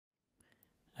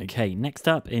Okay, next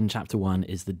up in chapter 1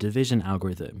 is the division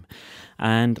algorithm.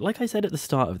 And like I said at the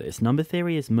start of this, number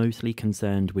theory is mostly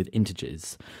concerned with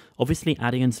integers. Obviously,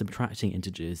 adding and subtracting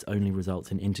integers only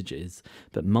results in integers,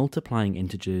 but multiplying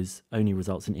integers only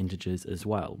results in integers as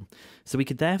well. So we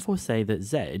could therefore say that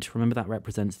z, remember that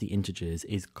represents the integers,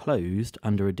 is closed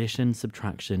under addition,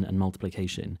 subtraction, and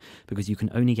multiplication, because you can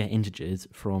only get integers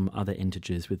from other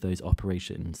integers with those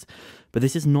operations. But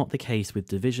this is not the case with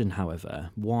division, however.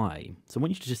 Why? So I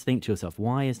want you to just think to yourself,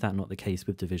 why is that not the case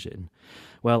with division?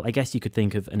 Well, I guess you could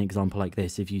think of an example like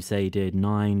this. If you say did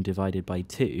 9 divided by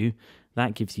 2,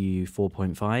 that gives you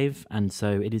 4.5, and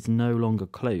so it is no longer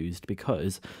closed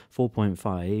because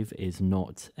 4.5 is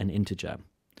not an integer.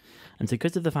 And so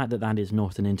because of the fact that that is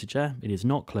not an integer, it is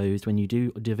not closed. When you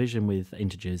do division with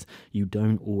integers, you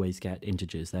don't always get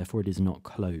integers, therefore it is not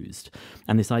closed.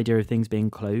 And this idea of things being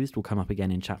closed will come up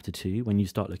again in chapter 2 when you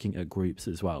start looking at groups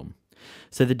as well.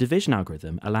 So the division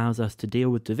algorithm allows us to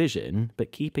deal with division,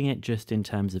 but keeping it just in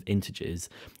terms of integers,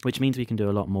 which means we can do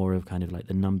a lot more of kind of like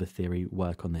the number theory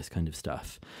work on this kind of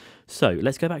stuff. So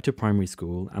let's go back to primary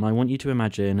school, and I want you to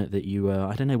imagine that you were,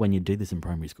 I don't know when you do this in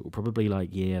primary school, probably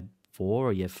like year 4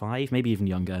 or year 5, maybe even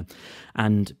younger,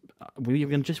 and we were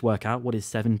going to just work out what is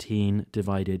 17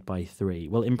 divided by 3.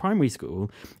 Well, in primary school,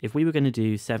 if we were going to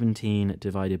do 17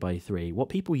 divided by 3, what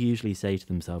people usually say to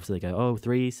themselves, they go, oh,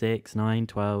 3, 6, 9,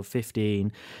 12,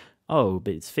 15, oh,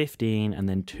 but it's 15 and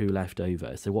then 2 left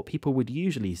over. So what people would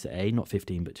usually say, not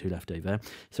 15, but 2 left over,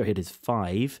 so it is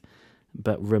 5,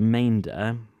 but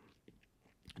remainder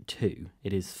 2.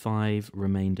 It is 5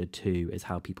 remainder 2 is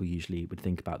how people usually would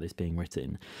think about this being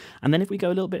written. And then if we go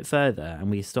a little bit further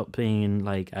and we stop being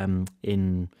like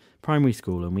in primary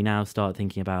school and we now start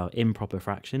thinking about improper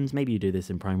fractions, maybe you do this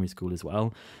in primary school as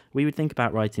well, we would think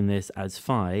about writing this as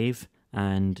 5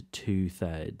 and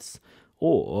 2/3.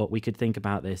 Or we could think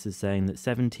about this as saying that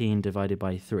 17 divided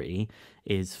by 3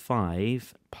 is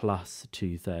 5 plus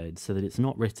 2/3, so that it's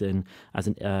not written as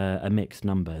a mixed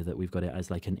number, that we've got it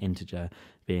as like an integer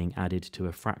being added to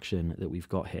a fraction that we've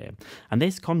got here. And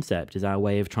this concept is our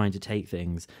way of trying to take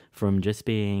things from just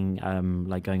being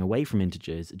like going away from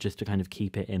integers, just to kind of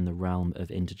keep it in the realm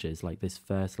of integers, like this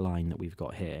first line that we've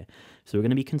got here. So we're going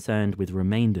to be concerned with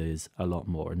remainders a lot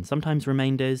more, and sometimes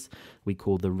remainders we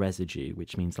call the residue,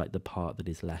 which means like the part that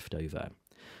is left over.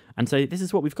 And so this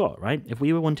is what we've got, right? If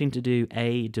we were wanting to do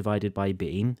A divided by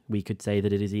B, we could say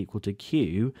that it is equal to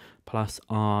Q plus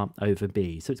R over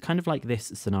B. So it's kind of like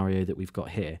this scenario that we've got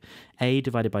here. A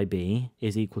divided by B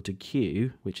is equal to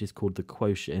Q, which is called the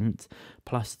quotient,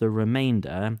 plus the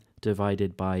remainder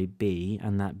divided by B,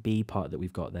 and that B part that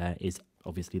we've got there is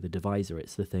obviously the divisor.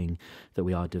 It's the thing that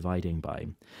we are dividing by.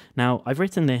 Now, I've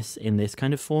written this in this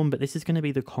kind of form, but this is going to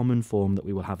be the common form that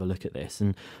we will have a look at this.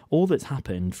 And all that's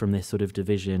happened from this sort of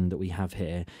division that we have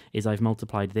here is I've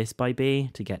multiplied this by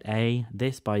B to get A,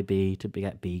 this by B to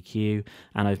get BQ,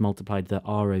 and I've multiplied the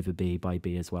R over B by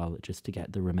B as well, just to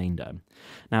get the remainder.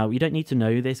 Now, you don't need to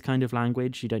know this kind of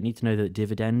language. You don't need to know the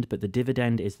dividend, but the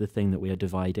dividend is the thing that we are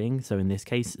dividing. So in this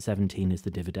case, 17 is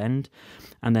the dividend.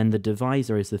 And then the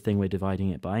divisor is the thing we're dividing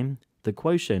it by. The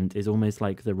quotient is almost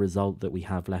like the result that we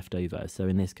have left over. So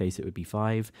in this case, it would be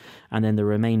 5. And then the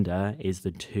remainder is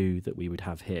the 2 that we would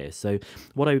have here. So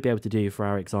what I would be able to do for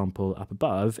our example up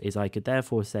above is I could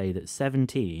therefore say that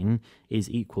 17 is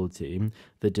equal to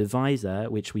the divisor,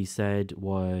 which we said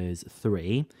was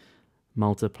 3,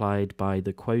 multiplied by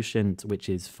the quotient, which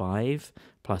is 5,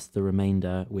 plus the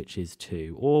remainder, which is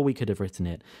 2. Or we could have written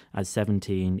it as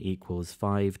 17 equals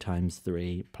 5 times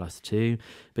 3 plus 2,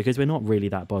 because we're not really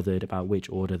that bothered about which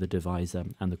order the divisor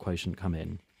and the quotient come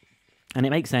in. And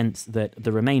it makes sense that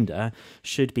the remainder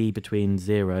should be between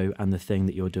 0 and the thing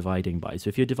that you're dividing by. So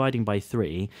if you're dividing by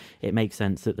 3, it makes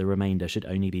sense that the remainder should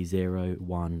only be 0,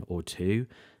 1, or 2,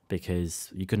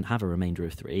 because you couldn't have a remainder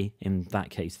of 3. In that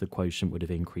case, the quotient would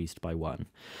have increased by 1.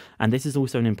 And this is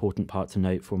also an important part to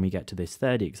note for when we get to this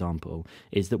third example,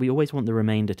 is that we always want the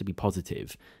remainder to be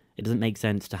positive. It doesn't make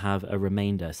sense to have a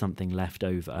remainder, something left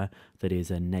over, that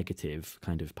is a negative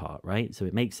kind of part, right? So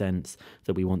it makes sense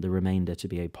that we want the remainder to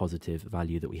be a positive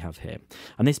value that we have here.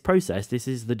 And this process, this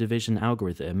is the division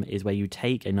algorithm, is where you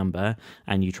take a number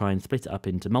and you try and split it up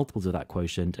into multiples of that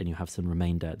quotient, and you have some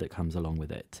remainder that comes along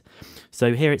with it.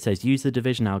 So here it says, use the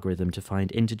division algorithm to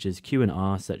find integers Q and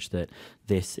R such that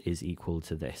this is equal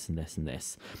to this and this and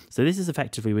this. So this is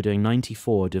effectively, we're doing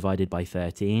 94 divided by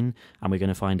 13, and we're going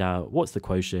to find out what's the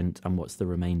quotient and what's the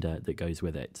remainder that goes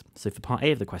with it. So for part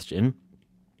A of the question,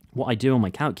 what I do on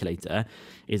my calculator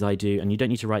is I do, and you don't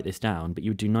need to write this down, but you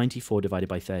would do 94 divided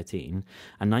by 13,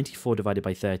 and 94 divided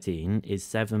by 13 is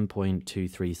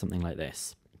 7.23, something like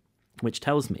this. which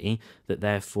tells me that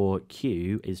therefore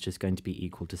Q is just going to be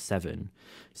equal to 7.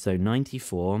 So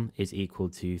 94 is equal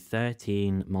to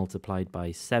 13 multiplied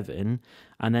by 7,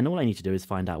 and then all I need to do is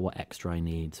find out what extra I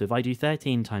need. So if I do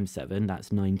 13 times 7,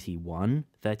 that's 91.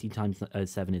 13 times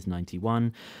 7 is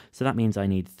 91, so that means I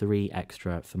need 3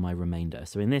 extra for my remainder.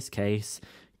 So in this case,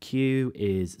 Q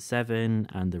is 7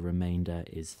 and the remainder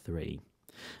is 3.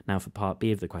 Now for part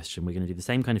B of the question, we're going to do the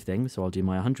same kind of thing. So I'll do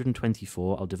my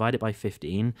 124, I'll divide it by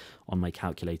 15 on my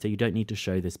calculator. You don't need to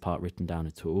show this part written down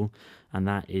at all. And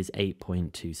that is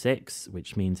 8.26,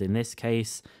 which means in this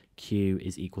case, Q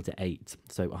is equal to 8.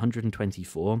 So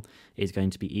 124 is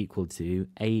going to be equal to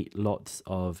 8 lots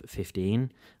of 15.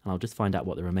 And I'll just find out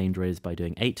what the remainder is by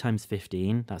doing 8 times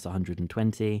 15, that's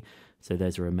 120. So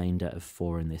there's a remainder of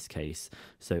 4 in this case.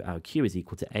 So our Q is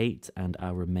equal to 8 and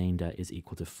our remainder is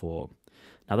equal to 4.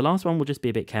 Now the last one we'll just be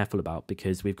a bit careful about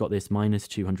because we've got this minus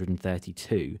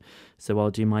 232. So I'll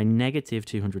do my negative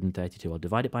 232. I'll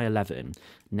divide it by 11.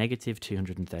 Negative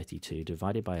 232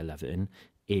 divided by 11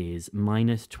 is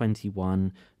minus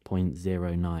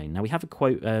 21.09. Now we have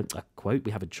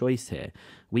we have a choice here.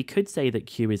 We could say that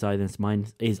Q is either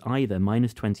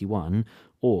minus 21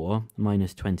 or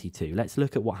minus 22. Let's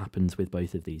look at what happens with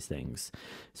both of these things.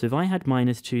 So if I had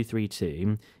minus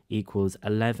 232 equals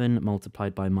 11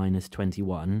 multiplied by minus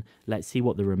 21, let's see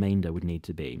what the remainder would need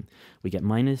to be. We get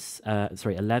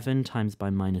 11 times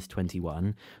by minus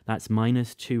 21, that's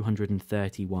minus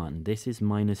 231. This is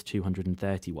minus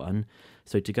 231.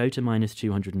 So to go to minus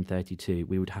 232,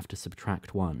 we would have to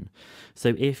subtract 1.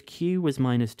 So if Q was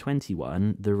minus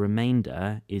 21, the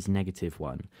remainder is negative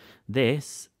 1.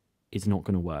 This is not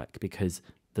going to work because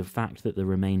the fact that the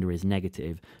remainder is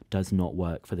negative does not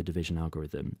work for the division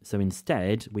algorithm. So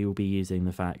instead, we will be using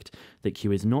the fact that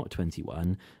Q is not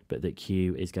 21, but that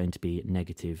Q is going to be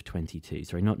negative 22.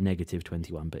 Sorry, not negative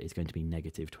 21, but it's going to be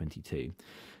negative 22.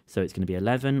 So it's going to be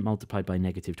 11 multiplied by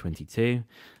negative 22.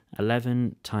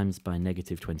 11 times by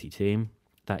negative 22.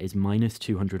 That is minus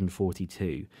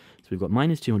 242. So we've got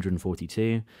minus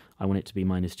 242. I want it to be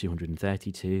minus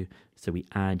 232. So we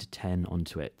add 10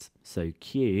 onto it. So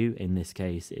Q in this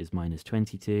case is minus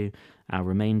 22. Our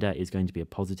remainder is going to be a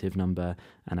positive number,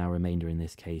 and our remainder in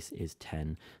this case is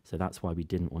 10. So that's why we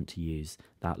didn't want to use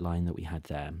that line that we had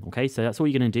there. Okay, so that's all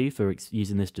you're going to do for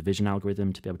using this division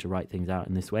algorithm to be able to write things out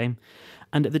in this way.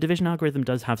 And the division algorithm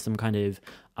does have some kind of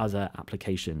other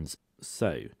applications.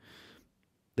 So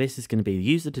this is going to be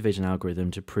use the division algorithm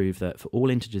to prove that for all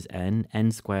integers n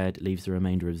squared leaves a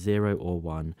remainder of 0 or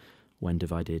 1 when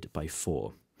divided by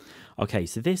 4. Okay,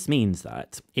 so this means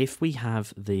that if we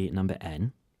have the number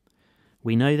n,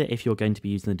 we know that if you're going to be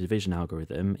using the division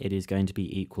algorithm, it is going to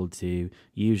be equal to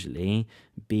usually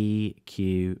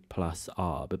bq plus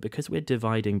r. But because we're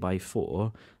dividing by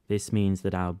 4, this means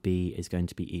that our b is going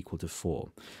to be equal to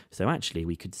 4. So actually,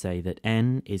 we could say that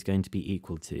n is going to be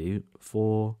equal to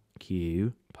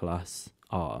 4q plus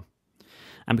r.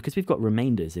 And because we've got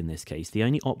remainders in this case, the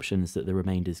only options that the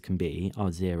remainders can be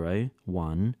are 0,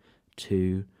 1,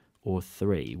 2, or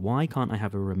 3. Why can't I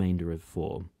have a remainder of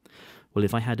 4? Well,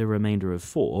 if I had a remainder of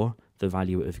 4, the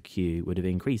value of q would have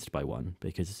increased by 1,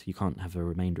 because you can't have a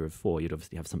remainder of 4. You'd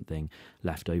obviously have something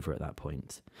left over at that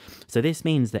point. So this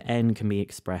means that n can be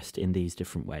expressed in these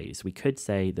different ways. We could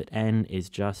say that n is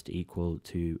just equal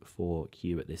to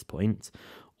 4q at this point,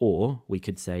 or we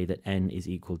could say that n is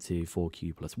equal to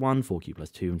 4q plus 1, 4q plus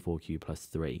 2, and 4q plus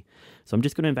 3. So I'm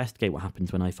just going to investigate what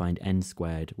happens when I find n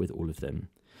squared with all of them.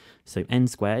 So n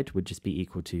squared would just be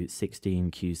equal to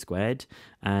 16q squared,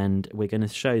 and we're going to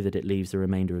show that it leaves a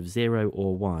remainder of 0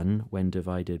 or 1 when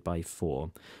divided by 4.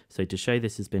 So to show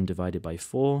this has been divided by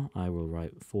 4, I will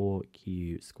write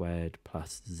 4q squared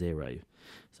plus 0.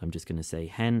 So I'm just going to say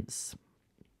hence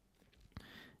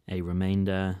a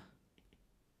remainder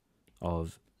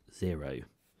of 0.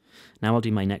 Now I'll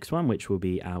do my next one, which will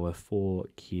be our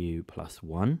 4q plus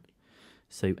 1.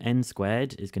 So n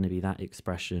squared is going to be that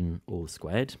expression all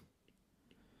squared,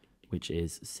 which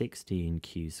is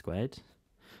 16q squared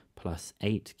plus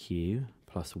 8q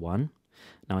plus 1.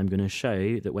 Now I'm going to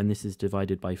show that when this is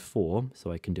divided by 4,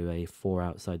 so I can do a 4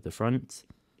 outside the front,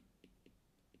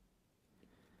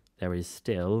 there is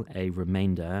still a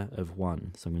remainder of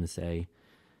 1. So I'm going to say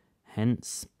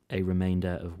hence a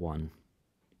remainder of 1.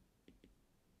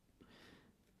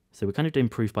 So we're kind of doing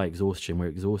proof by exhaustion. We're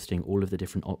exhausting all of the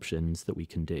different options that we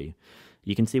can do.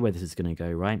 You can see where this is going to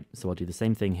go, right? So I'll do the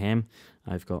same thing here.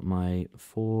 I've got my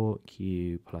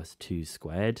 4q plus 2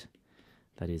 squared.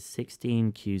 That is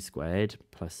 16q squared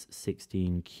plus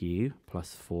 16q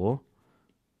plus 4.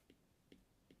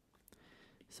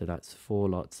 So that's 4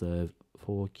 lots of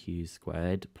 4q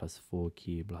squared plus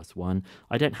 4q plus 1.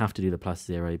 I don't have to do the plus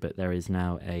 0, but there is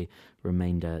now a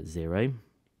remainder 0.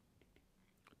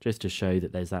 Just to show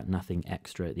that there's that nothing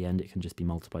extra at the end, it can just be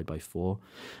multiplied by 4.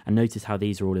 And notice how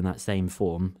these are all in that same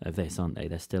form of this, aren't they?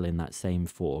 They're still in that same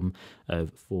form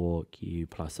of 4q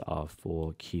plus r,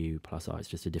 4q plus r. It's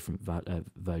just a different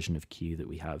version of q that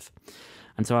we have.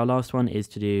 And so our last one is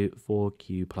to do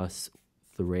 4q plus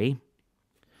 3.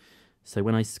 So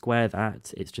when I square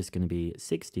that, it's just going to be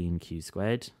 16q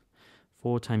squared.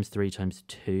 4 times 3 times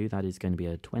 2, that is going to be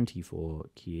a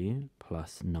 24q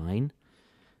plus 9.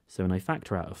 So when I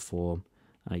factor out of 4,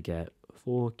 I get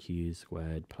 4q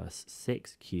squared plus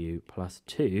 6q plus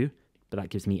 2, but that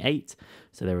gives me 8.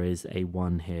 So there is a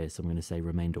 1 here, so I'm going to say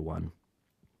remainder 1.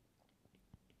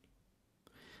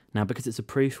 Now, because it's a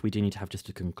proof, we do need to have just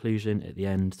a conclusion at the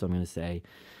end. So I'm going to say,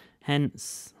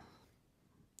 hence,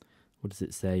 what does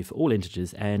it say? For all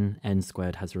integers n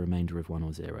squared has a remainder of 1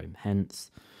 or 0.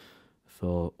 Hence,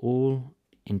 for all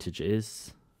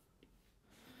integers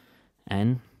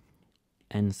n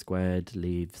squared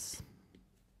leaves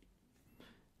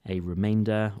a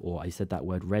remainder, or I said that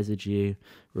word residue,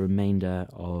 remainder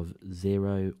of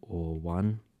 0 or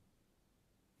 1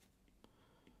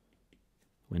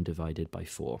 when divided by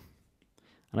 4.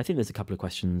 And I think there's a couple of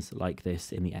questions like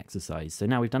this in the exercise. So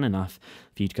now we've done enough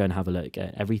for you to go and have a look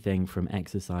at everything from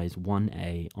exercise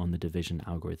 1A on the division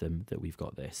algorithm that we've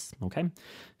got this, okay?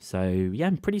 So yeah,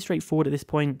 pretty straightforward at this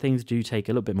point. Things do take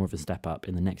a little bit more of a step up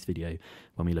in the next video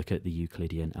when we look at the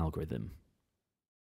Euclidean algorithm.